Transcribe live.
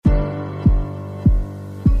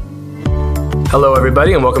Hello,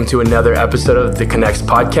 everybody, and welcome to another episode of the Connects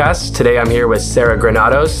podcast. Today, I'm here with Sara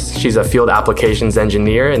Granados. She's a field applications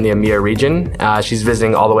engineer in the EMEA region. She's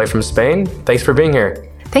visiting all the way from Spain. Thanks for being here.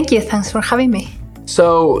 Thank you. Thanks for having me.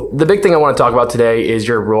 So the big thing I want to talk about today is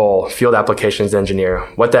your role, field applications engineer,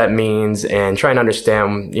 what that means, and try and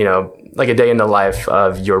understand, like a day in the life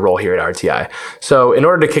of your role here at RTI. So in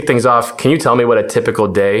order to kick things off, can you tell me what a typical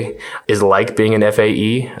day is like being an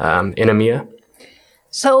FAE in EMEA?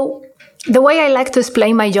 So the way I like to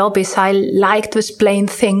explain my job is I like to explain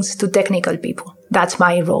things to technical people. That's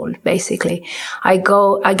my role, basically. I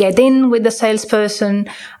get in with the salesperson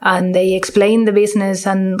and they explain the business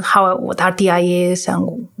and what RTI is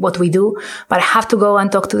and what we do. But I have to go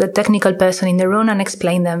and talk to the technical person in the room and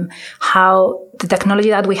explain them how the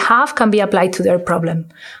technology that we have can be applied to their problem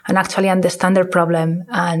and actually understand their problem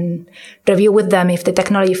and review with them if the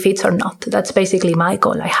technology fits or not. That's basically my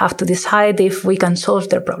goal. I have to decide if we can solve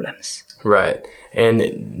their problems. Right.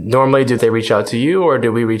 And normally, do they reach out to you or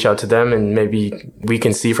do we reach out to them and maybe we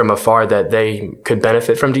can see from afar that they could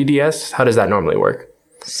benefit from DDS? How does that normally work?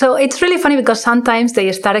 So it's really funny because sometimes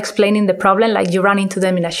they start explaining the problem, like you run into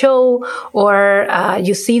them in a show or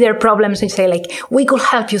you see their problems and you say like, we could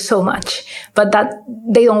help you so much, but that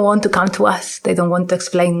they don't want to come to us. They don't want to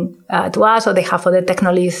explain to us, or they have other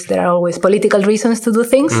technologies. There are always political reasons to do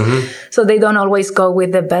things. Mm-hmm. So they don't always go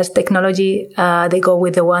with the best technology. They go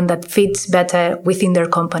with the one that fits better within their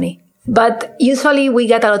company. But usually we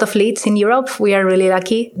get a lot of leads in Europe. We are really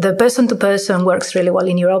lucky. The person-to-person works really well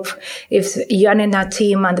in Europe. If you're in a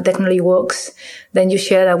team and the technology works, then you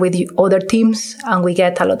share that with other teams and we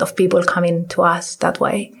get a lot of people coming to us that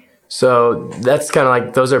way. So that's kind of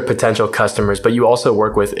like those are potential customers, but you also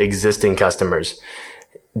work with existing customers.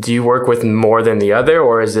 Do you work with more than the other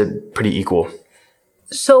or is it pretty equal?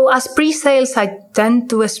 So as pre-sales, I tend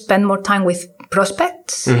to spend more time with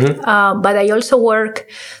prospects, but I also work,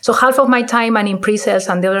 so half of my time I'm in pre-sales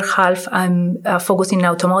and the other half I'm focusing in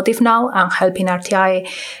automotive now. I'm helping RTI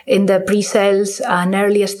in the pre-sales and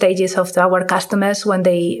early stages of our customers when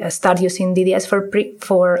they start using DDS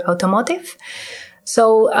for automotive.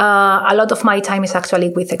 So a lot of my time is actually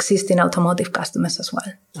with existing automotive customers as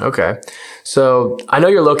well. Okay. So I know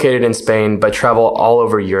you're located in Spain, but travel all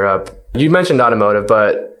over Europe. You mentioned automotive,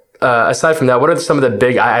 but aside from that, what are some of the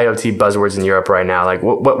big IIoT buzzwords in Europe right now? Like,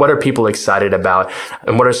 what are people excited about,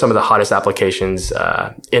 and what are some of the hottest applications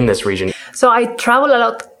in this region? So I travel a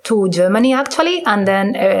lot to Germany, actually, and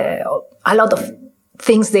then a lot of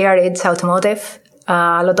things there. It's automotive,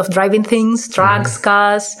 a lot of driving things, trucks,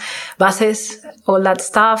 cars, buses, all that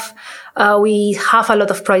stuff. We have a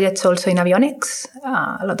lot of projects also in avionics,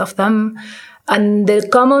 a lot of them, and the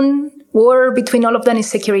common word between all of them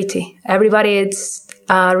is security. Everybody is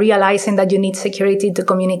realizing that you need security to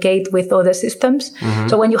communicate with other systems.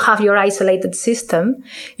 So when you have your isolated system,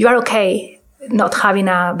 you are okay not having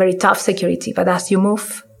a very tough security. But as you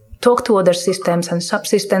talk to other systems and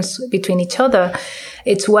subsystems between each other,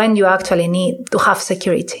 it's when you actually need to have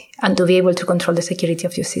security and to be able to control the security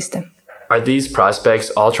of your system. Are these prospects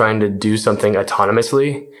all trying to do something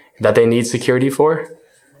autonomously that they need security for?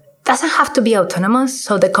 Doesn't have to be autonomous.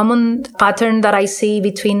 So the common pattern that I see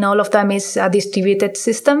between all of them is a distributed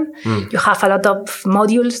system. You have a lot of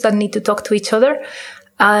modules that need to talk to each other,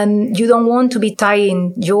 and you don't want to be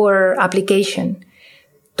tying your application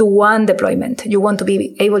to one deployment. You want to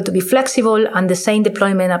be able to be flexible and the same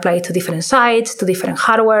deployment apply to different sites, to different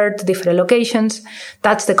hardware, to different locations.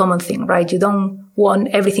 That's the common thing, right? You don't want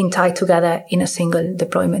everything tied together in a single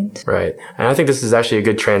deployment. Right. And I think this is actually a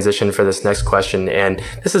good transition for this next question. And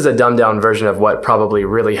this is a dumbed down version of what probably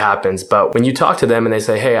really happens. But when you talk to them and they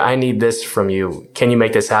say, hey, I need this from you, can you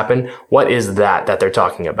make this happen? What is that they're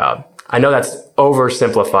talking about? I know that's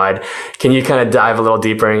oversimplified. Can you kind of dive a little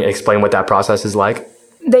deeper and explain what that process is like?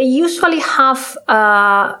 They usually have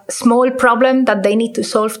a small problem that they need to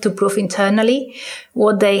solve to prove internally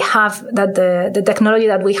what they have, that the technology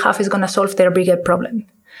that we have is going to solve their bigger problem.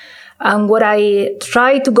 And what I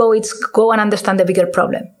try to go is go and understand the bigger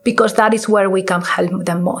problem, because that is where we can help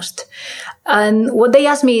them most. And what they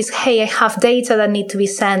ask me is, hey, I have data that need to be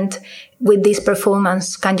sent with this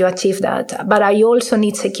performance. Can you achieve that? But I also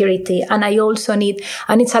need security, and I also need,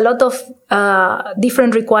 and it's a lot of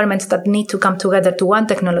different requirements that need to come together to one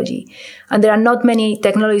technology. And there are not many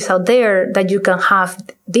technologies out there that you can have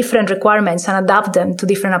different requirements and adapt them to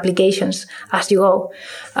different applications as you go.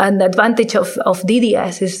 And the advantage of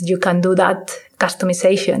DDS is you can do that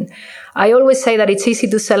customization. I always say that it's easy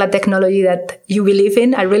to sell a technology that you believe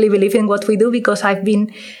in. I really believe in what we do because I've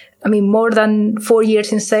been more than 4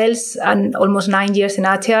 years in sales and almost 9 years in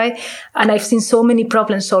ATI. And I've seen so many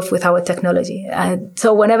problems solved with our technology.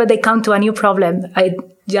 So whenever they come to a new problem, I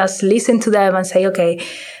just listen to them and say, okay,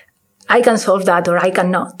 I can solve that or I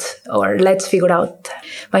cannot, or let's figure out.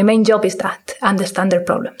 My main job is that, understand their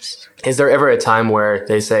problems. Is there ever a time where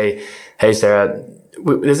they say, hey, Sarah,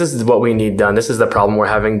 this is what we need done. This is the problem we're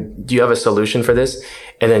having. Do you have a solution for this?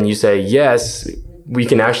 And then you say, yes, we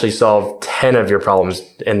can actually solve 10 of your problems.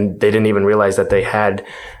 And they didn't even realize that they had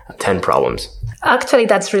 10 problems. Actually,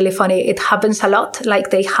 that's really funny. It happens a lot. Like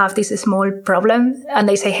they have this small problem and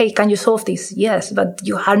they say, hey, can you solve this? Yes, but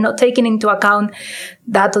you are not taking into account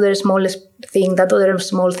that other small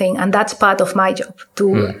thing. And that's part of my job,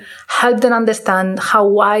 to help them understand how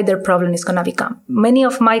wide their problem is going to become. Many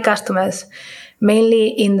of my customers, mainly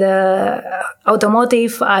in the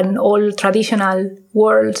automotive and all traditional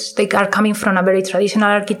worlds, they are coming from a very traditional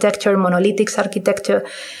architecture, monolithic architecture,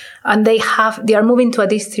 and they are moving to a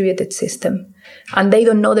distributed system, and they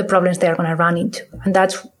don't know the problems they are going to run into. And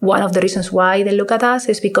that's one of the reasons why they look at us,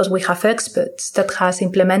 is because we have experts that has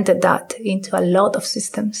implemented that into a lot of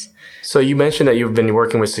systems. So you mentioned that you've been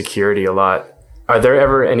working with security a lot. Are there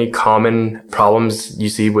ever any common problems you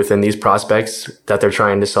see within these prospects that they're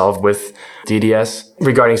trying to solve with DDS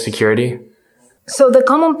regarding security? So the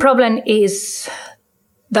common problem is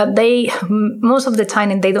that most of the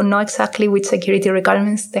time, they don't know exactly which security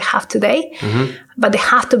requirements they have today, but they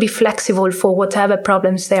have to be flexible for whatever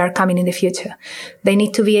problems they are coming in the future. They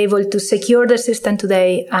need to be able to secure the system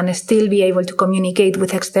today and still be able to communicate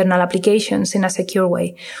with external applications in a secure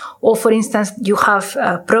way. Or for instance, you have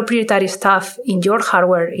proprietary stuff in your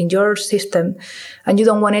hardware, in your system, and you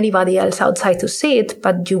don't want anybody else outside to see it,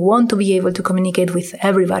 but you want to be able to communicate with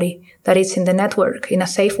everybody that is in the network in a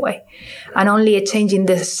safe way, and only exchanging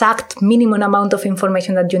the exact minimum amount of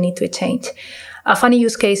information that you need to exchange. A funny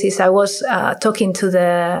use case is I was talking to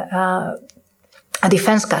the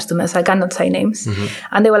defense customers, I cannot say names,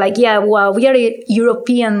 and they were like, yeah, well, we are a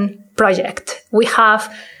European project. We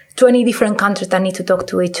have 20 different countries that need to talk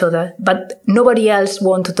to each other, but nobody else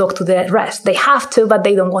wants to talk to the rest. They have to, but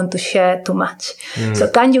they don't want to share too much. So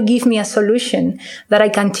can you give me a solution that I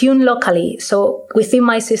can tune locally, so within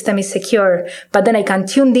my system is secure, but then I can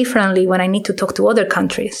tune differently when I need to talk to other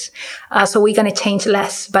countries, so we can exchange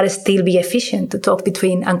less, but still be efficient to talk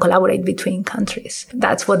between and collaborate between countries.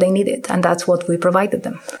 That's what they needed, and that's what we provided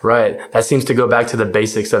them. Right. That seems to go back to the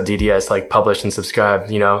basics of DDS, like publish and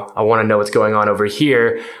subscribe. I want to know what's going on over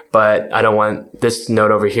here, but I don't want this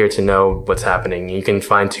node over here to know what's happening. You can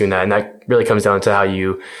fine tune that. And that really comes down to how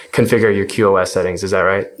you configure your QoS settings. Is that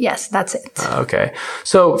right? Yes, that's it. Okay.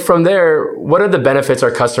 So from there, what are the benefits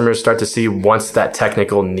our customers start to see once that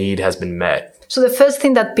technical need has been met? So the first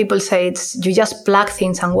thing that people say is you just plug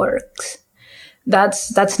things and works.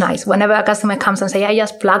 That's nice. Whenever a customer comes and say, I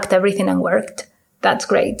just plugged everything and worked, that's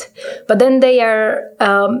great. But then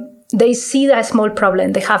they see that small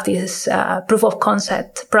problem. They have this proof of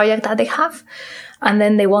concept project that they have, and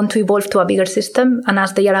then they want to evolve to a bigger system. And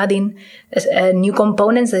as they are adding new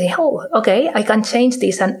components, they say, oh, okay, I can change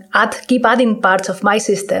this and keep adding parts of my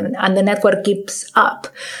system, and the network keeps up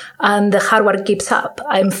and the hardware keeps up.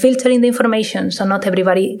 I'm filtering the information, so not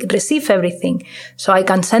everybody receives everything. So I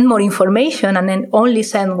can send more information and then only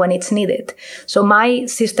send when it's needed. So my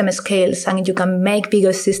system scales, and you can make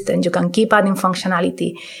bigger systems. You can keep adding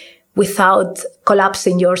functionality without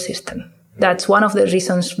collapsing your system. That's one of the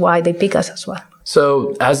reasons why they pick us as well.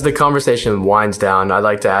 So as the conversation winds down, I'd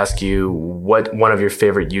like to ask you what one of your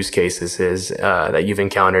favorite use cases is that you've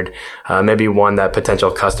encountered, maybe one that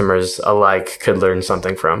potential customers alike could learn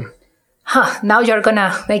something from. Now you're going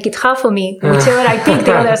to make it hard for me. Whichever I pick,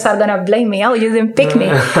 the others are going to blame me. Oh, you didn't pick me.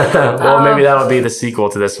 Well, maybe that'll be the sequel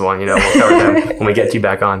to this one. We'll cover them when we get you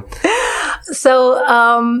back on. So,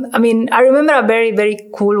 I remember a very, very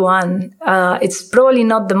cool one. It's probably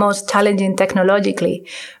not the most challenging technologically,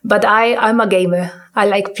 but I'm a gamer. I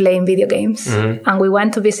like playing video games. And we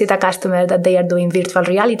went to visit a customer that they are doing virtual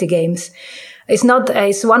reality games. It's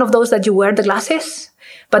one of those that you wear the glasses,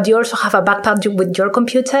 but you also have a backpack with your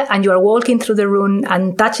computer, and you are walking through the room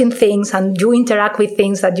and touching things, and you interact with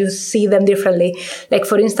things that you see them differently. Like,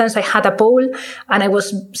 for instance, I had a pole and I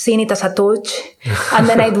was seeing it as a torch. And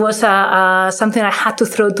then it was something I had to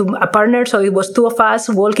throw to a partner. So it was two of us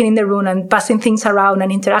walking in the room and passing things around and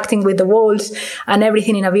interacting with the walls and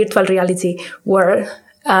everything in a virtual reality world.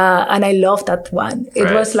 And I loved that one. It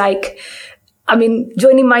was like,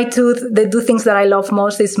 joining my the two things that I love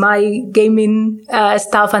most is my gaming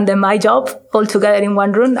stuff and then my job all together in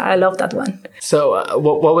one room. I love that one. So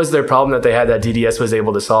what was their problem that they had that DDS was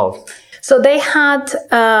able to solve? So they had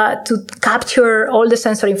to capture all the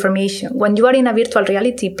sensor information. When you are in a virtual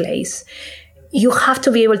reality place, you have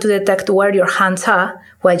to be able to detect where your hands are,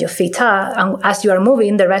 where your feet are, and as you are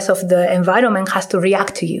moving, the rest of the environment has to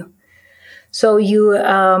react to you. So you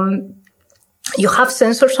have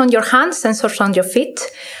sensors on your hands, sensors on your feet.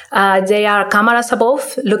 There are cameras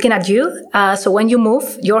above looking at you. So when you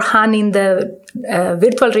move, your hand in the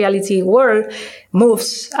virtual reality world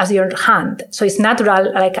moves as your hand. So it's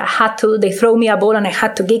natural. Like they throw me a ball and I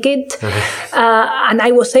had to kick it. And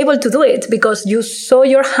I was able to do it because you saw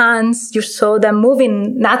your hands, you saw them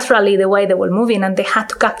moving naturally the way they were moving, and they had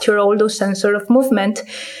to capture all those sensors of movement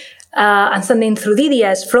and sending through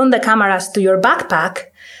DDS from the cameras to your backpack.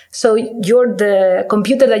 So the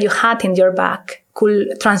computer that you had in your back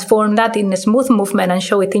could transform that in a smooth movement and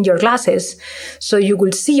show it in your glasses. So you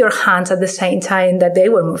could see your hands at the same time that they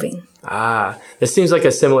were moving. This seems like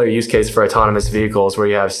a similar use case for autonomous vehicles where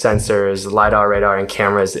you have sensors, LiDAR, radar, and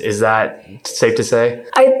cameras. Is that safe to say?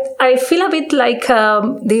 I feel a bit like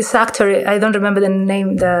this actor, I don't remember the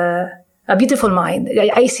name, A Beautiful Mind.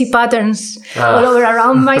 I see patterns all over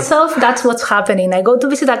around myself. That's what's happening. I go to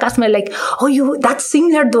visit a customer like, that's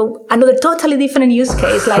similar to another totally different use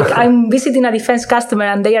case. Like I'm visiting a defense customer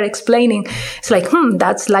and they are explaining. It's like,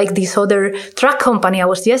 that's like this other truck company I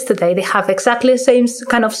was yesterday. They have exactly the same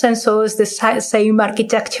kind of sensors, the same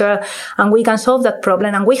architecture, and we can solve that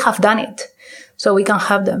problem. And we have done it. So we can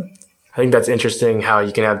help them. I think that's interesting how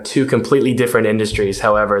you can have two completely different industries.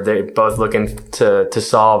 However, they're both looking to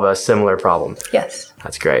solve a similar problem. Yes.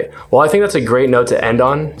 That's great. Well, I think that's a great note to end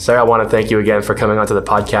on. Sara, I want to thank you again for coming onto the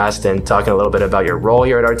podcast and talking a little bit about your role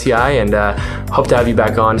here at RTI, and hope to have you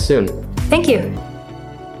back on soon. Thank you.